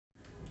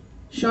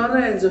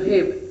Shara and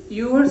Zohaib,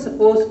 you were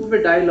supposed to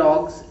be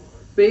dialogues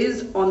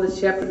based on the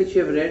chapter which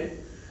you have read.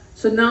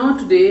 So now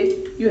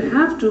today you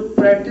have to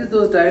practice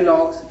those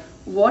dialogues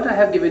what I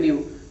have given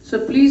you.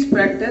 So please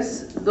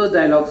practice those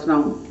dialogues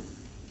now.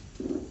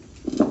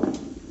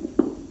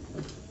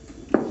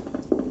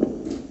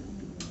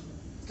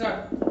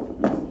 Start.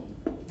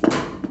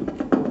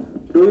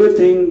 Do you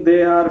think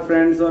they are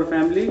friends or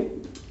family?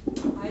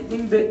 I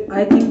think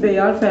they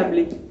are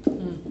family.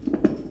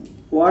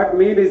 What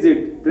meal is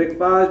it?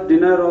 Breakfast,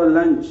 dinner or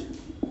lunch?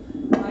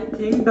 I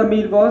think the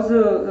meal was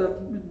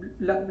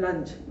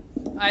lunch.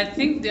 I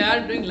think they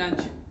are doing lunch.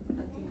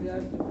 I think they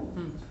are.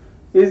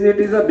 Is it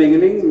is a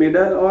beginning,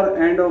 middle or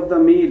end of the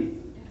meal?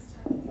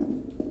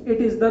 It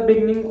is the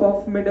beginning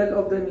of middle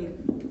of the meal.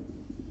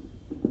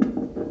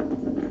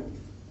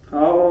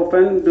 How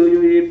often do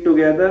you eat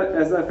together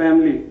as a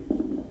family?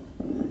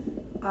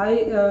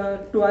 I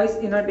twice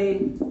in a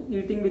day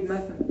eating with my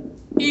family.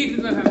 Eat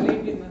with my family.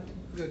 Eat with my family.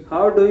 Good.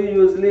 How do you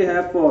usually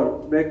have for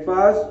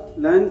breakfast,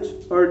 lunch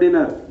or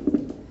dinner?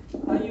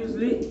 I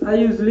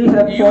usually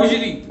have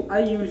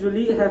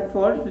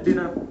for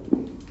dinner.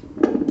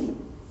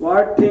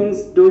 What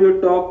things do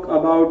you talk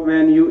about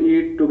when you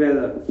eat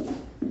together?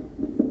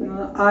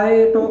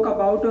 I talk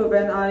about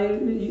when I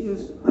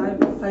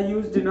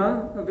use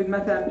dinner with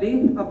my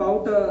family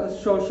about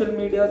social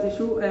media's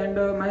issue and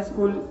my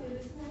school.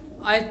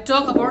 I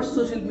talk about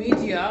social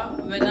media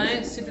when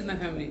I sit with my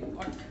family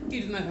or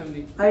eat with my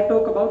family. I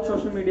talk about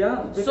social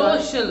media.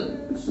 Social.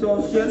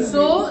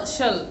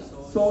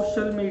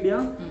 Social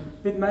media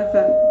with my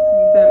family.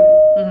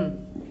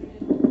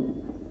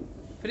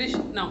 Finish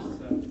now.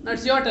 Now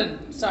it's your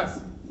turn. Start.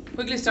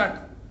 Quickly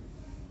start.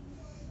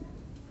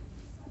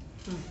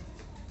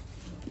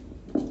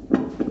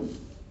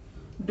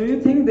 Do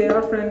you think they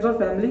are friends or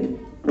family?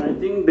 I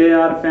think they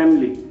are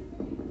family.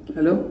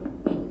 Hello.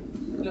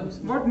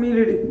 What meal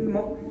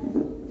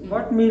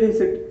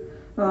is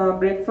it?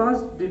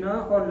 Breakfast,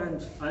 dinner, or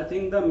lunch? I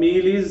think the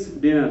meal is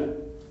dinner.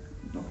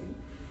 Okay.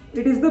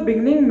 It is the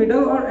beginning,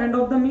 middle, or end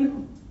of the meal?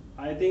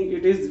 I think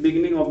it is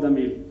beginning of the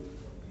meal.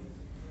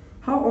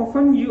 How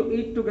often you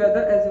eat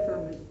together as a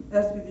family,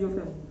 as with your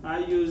family? I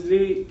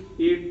usually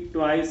eat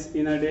twice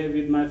in a day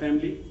with my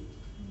family.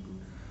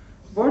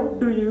 What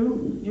do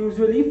you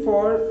usually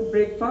for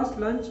breakfast,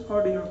 lunch,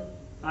 or dinner?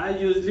 I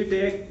usually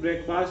take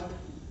breakfast.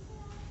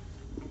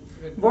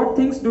 What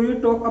things do you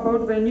talk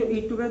about when you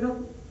eat together?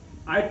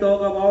 I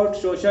talk about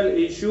social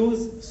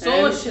issues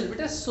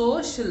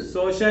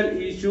social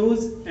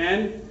issues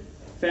and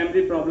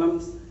family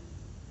problems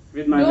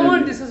with my Don't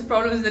family. discuss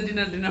problems in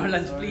the dinner or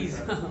lunch, please.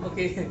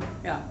 Okay.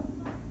 Yeah.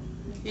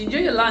 Enjoy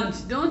your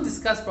lunch. Don't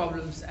discuss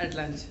problems at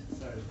lunch.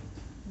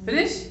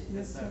 Finish?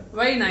 Yes, sir.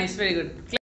 Very nice. Very good.